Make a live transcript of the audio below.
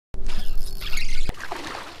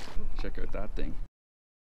that thing.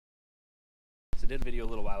 So I did a video a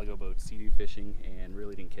little while ago about SeaDoo fishing and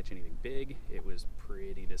really didn't catch anything big. It was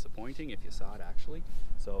pretty disappointing if you saw it actually.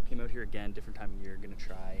 So I came out here again, different time of year, gonna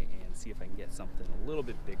try and see if I can get something a little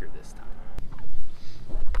bit bigger this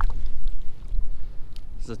time.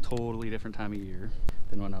 This is a totally different time of year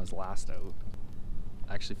than when I was last out.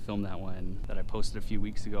 I actually filmed that one that I posted a few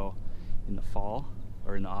weeks ago in the fall,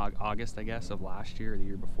 or in the August I guess of last year or the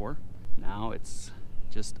year before. Now it's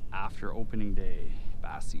just after opening day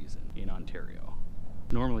bass season in Ontario.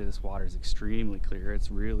 Normally this water is extremely clear.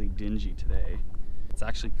 It's really dingy today. It's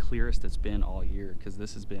actually clearest it's been all year because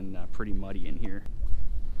this has been pretty muddy in here.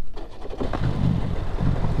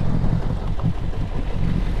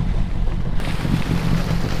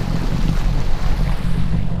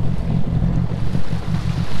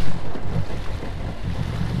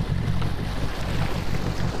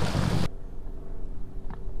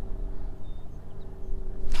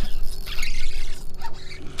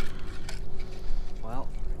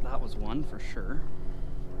 One for sure.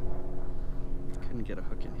 Couldn't get a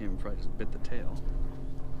hook in him, probably just bit the tail.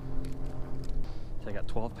 So I got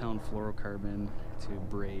 12-pound fluorocarbon to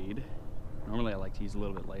braid. Normally I like to use a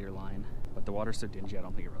little bit lighter line, but the water's so dingy I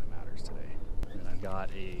don't think it really matters today. And then I've got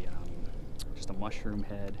a just a mushroom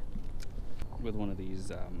head with one of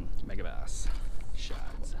these megabass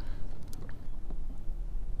shads.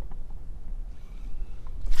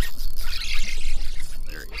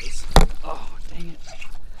 There he is. Oh, dang it.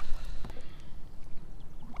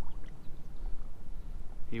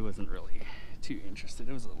 He wasn't really too interested.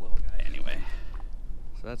 It was a little guy anyway.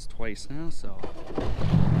 So that's twice now, so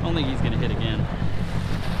I don't think he's gonna hit again.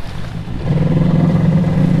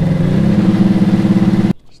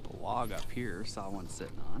 Just a log up here, saw one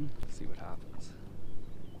sitting on. Let's see what happens.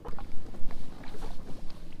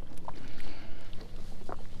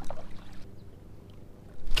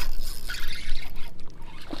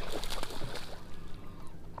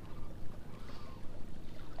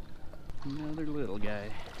 Another little guy.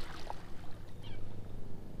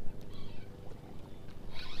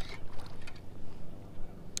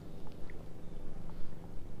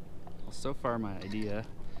 Well, so far my idea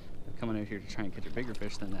of coming out here to try and catch a bigger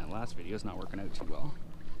fish than that last video is not working out too well.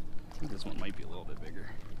 I think this one might be a little bit bigger.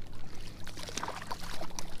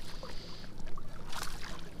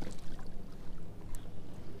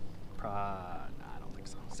 Nah, I don't think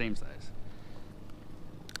so. Same size.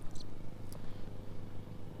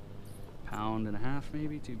 Pound and a half,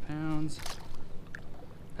 maybe 2 pounds.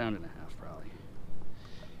 Pound and a half probably.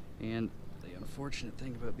 And the unfortunate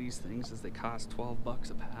thing about these things is they cost 12 bucks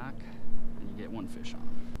a pack and you get one fish on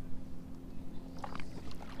them.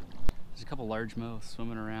 There's a couple largemouth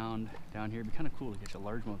swimming around down here. It'd be kind of cool to catch a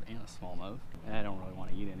largemouth and a smallmouth. I don't really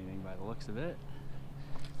want to eat anything by the looks of it.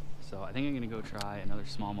 So I think I'm gonna go try another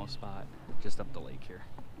smallmouth spot just up the lake here.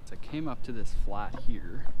 So I came up to this flat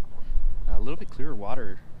here. A little bit clearer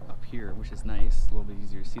water up here, which is nice. A little bit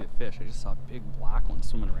easier to see the fish. I just saw a big black one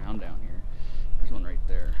swimming around down here. There's one right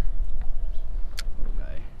there. Little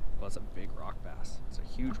guy. Well, it's a big rock bass. It's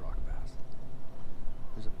a huge rock bass.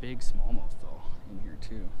 There's a big smallmouth though in here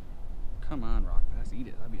too. Come on, rock bass, eat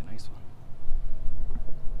it. That'd be a nice one.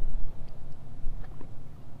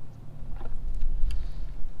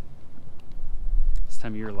 This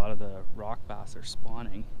time of year, a lot of the rock bass are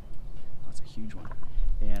spawning. That's a huge one.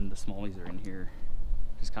 And the smallies are in here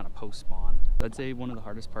just kind of post-spawn. I'd say one of the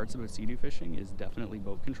hardest parts about SeaDoo fishing is definitely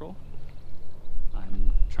boat control.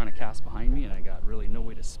 I'm trying to cast behind me and I got really no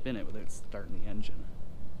way to spin it without starting the engine.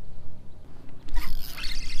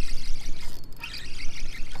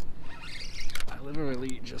 I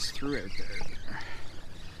literally just threw it there.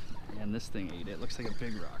 And this thing ate it. Looks like a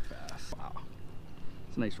big rock bass. Wow.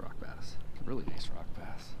 It's a nice rock bass. Really nice rock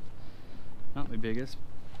bass. Not my biggest.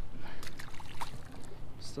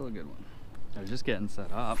 Still a good one. I was just getting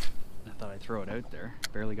set up. I thought I'd throw it out there.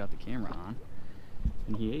 Barely got the camera on.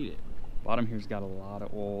 And he ate it. Bottom here's got a lot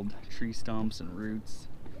of old tree stumps and roots.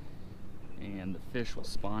 And the fish will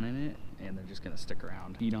spawn in it and they're just gonna stick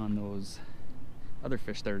around. Feed on those other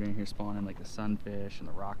fish that are in here spawning, like the sunfish and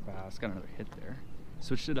the rock bass. Got another hit there.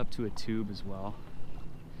 Switched it up to a tube as well.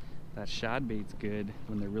 That shad bait's good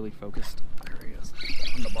when they're really focused. There he is,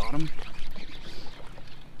 on the bottom.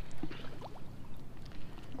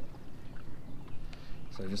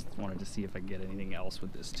 So I just wanted to see if I could get anything else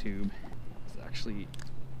with this tube. It's actually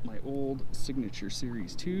my old signature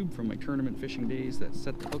series tube from my tournament fishing days that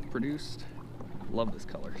Set the Hook produced. Love this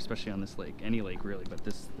color, especially on this lake, any lake really, but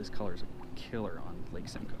this color is a killer on Lake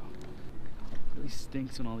Simcoe. It really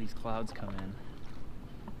stinks when all these clouds come in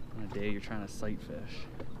on a day you're trying to sight fish.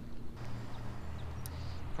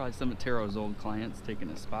 Probably some of Taro's old clients taking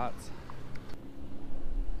his spots.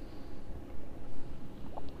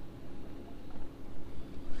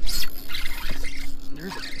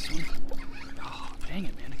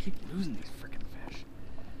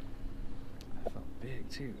 big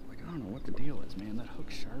too. Like, I don't know what the deal is, man. That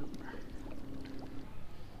hook's sharp.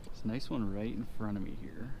 It's a nice one right in front of me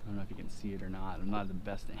here. I don't know if you can see it or not. I'm not at the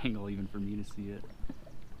best angle even for me to see it.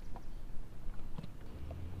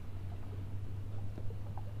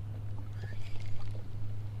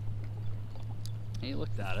 He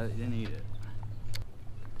looked at it, he didn't eat it.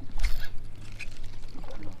 I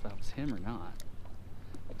don't know if that was him or not.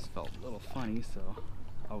 It just felt a little funny, so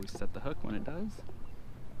I always set the hook when it does.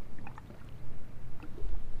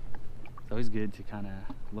 It's always good to kind of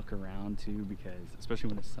look around too, because especially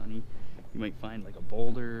when it's sunny, you might find like a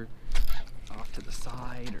boulder off to the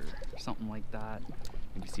side or something like that.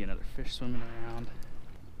 Maybe see another fish swimming around.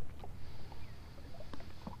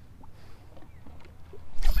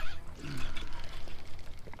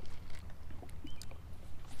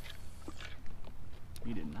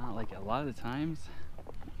 You did not like it. A lot of the times,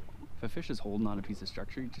 if a fish is holding on a piece of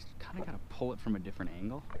structure, you just kind of got to pull it from a different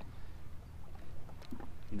angle.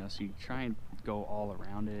 You know, so you try and go all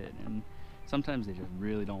around it, and sometimes they just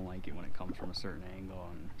really don't like it when it comes from a certain angle,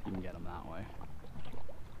 and you can get them that way.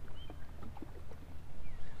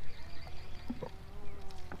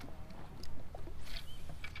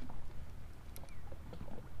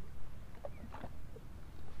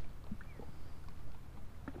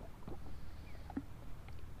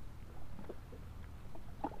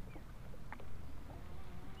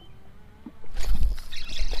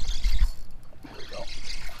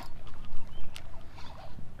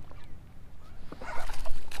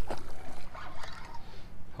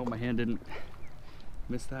 Hope my hand didn't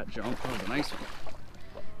miss that jump. That was a nice one.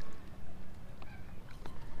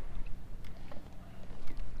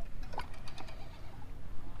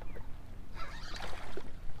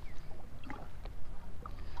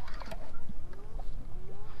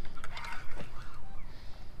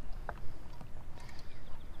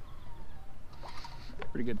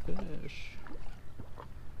 Pretty good fish.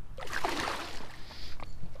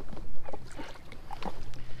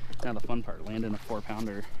 Now the fun part, landing a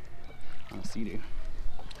 4-pounder on a SeaDoo.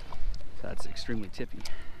 That's extremely tippy.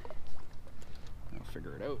 I'll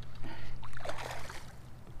figure it out.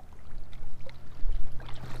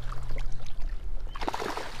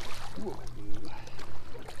 Whoa.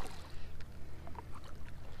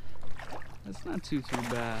 That's not too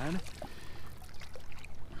bad.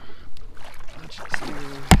 Let's just do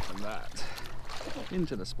that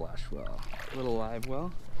into the splash well. Little live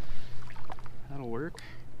well. That'll work.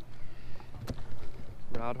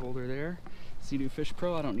 Rod holder there. SeaDoo Fish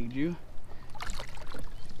Pro, I don't need you.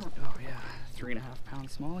 Oh yeah, 3.5 pound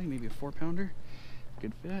Smallie, maybe a 4-pounder.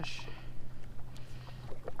 Good fish.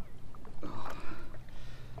 Oh.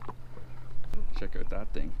 Check out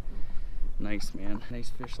that thing. Nice, man. Nice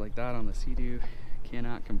fish like that on the SeaDoo.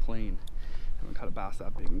 Cannot complain. Haven't caught a bass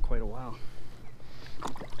that big in quite a while.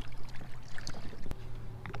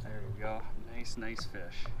 There we go. Nice, nice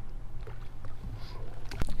fish.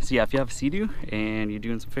 So yeah, if you have a SeaDoo and you're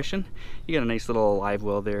doing some fishing, you got a nice little live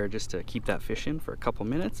well there just to keep that fish in for a couple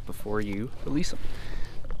minutes before you release them.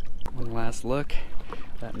 One last look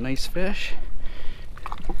at that nice fish.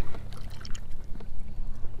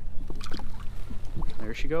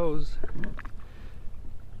 There she goes.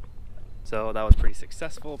 So that was pretty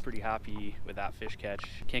successful, pretty happy with that fish catch.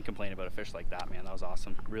 Can't complain about a fish like that, man. That was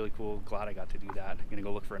awesome. Really cool. Glad I got to do that. I'm gonna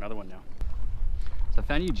go look for another one now. So I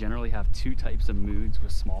found you generally have two types of moods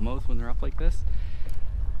with smallmouth when they're up like this.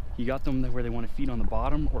 You got them where they want to feed on the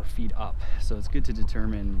bottom or feed up. So it's good to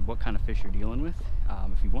determine what kind of fish you're dealing with.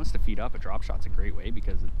 If he wants to feed up, a drop shot's a great way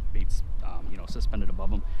because the bait's you know, suspended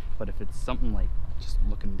above him. But if it's something like just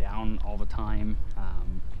looking down all the time,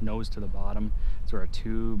 nose to the bottom, it's where a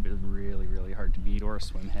tube is really, really hard to beat, or a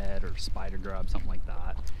swim head or spider grub, something like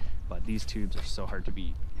that. But these tubes are so hard to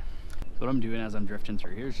beat. So what I'm doing as I'm drifting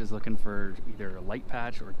through here is just looking for either a light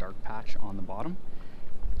patch or a dark patch on the bottom.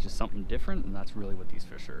 Just something different, and that's really what these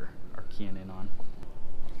fish are keying in on.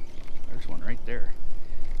 There's one right there.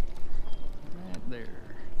 Right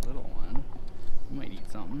there. Little one. You might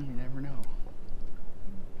eat something, you never know.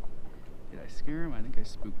 Did I scare him? I think I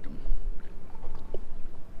spooked him.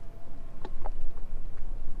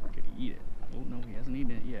 Or could he eat it? Oh no, he hasn't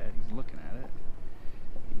eaten it yet. He's looking at it.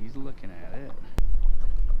 He's looking at it.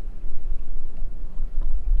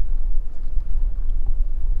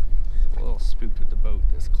 A little spooked with the boat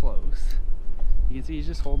this close. You can see he's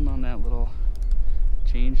just holding on that little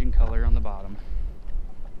change in color on the bottom.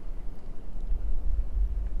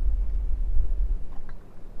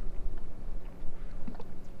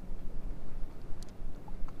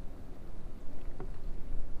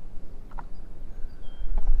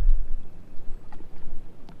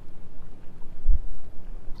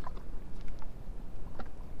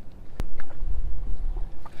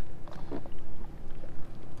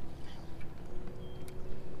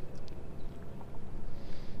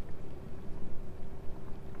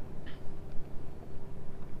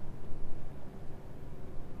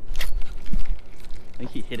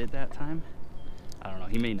 think he hit it that time. I don't know,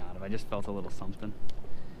 he may not have. I just felt a little something.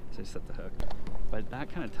 So I set the hook. But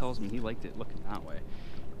that kind of tells me he liked it looking that way.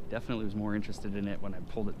 Definitely was more interested in it when I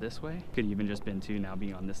pulled it this way. Could even just been too, now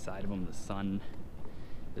being on this side of him, the sun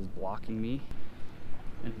is blocking me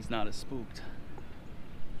and he's not as spooked.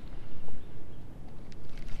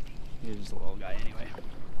 He's just a little guy anyway.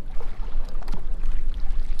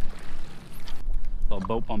 Little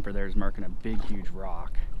boat bumper there is marking a big, huge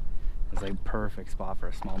rock. It's like a perfect spot for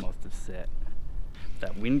a smallmouth to sit.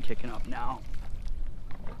 That wind kicking up now,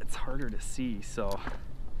 it's harder to see, so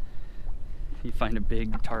you find a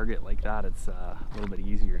big target like that, it's a little bit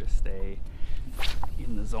easier to stay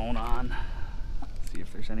in the zone on. See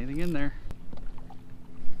if there's anything in there.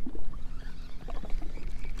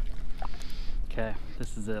 Okay,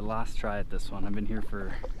 this is the last try at this one. I've been here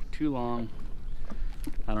for too long.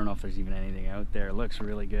 I don't know if there's even anything out there. It looks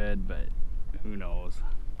really good, but who knows.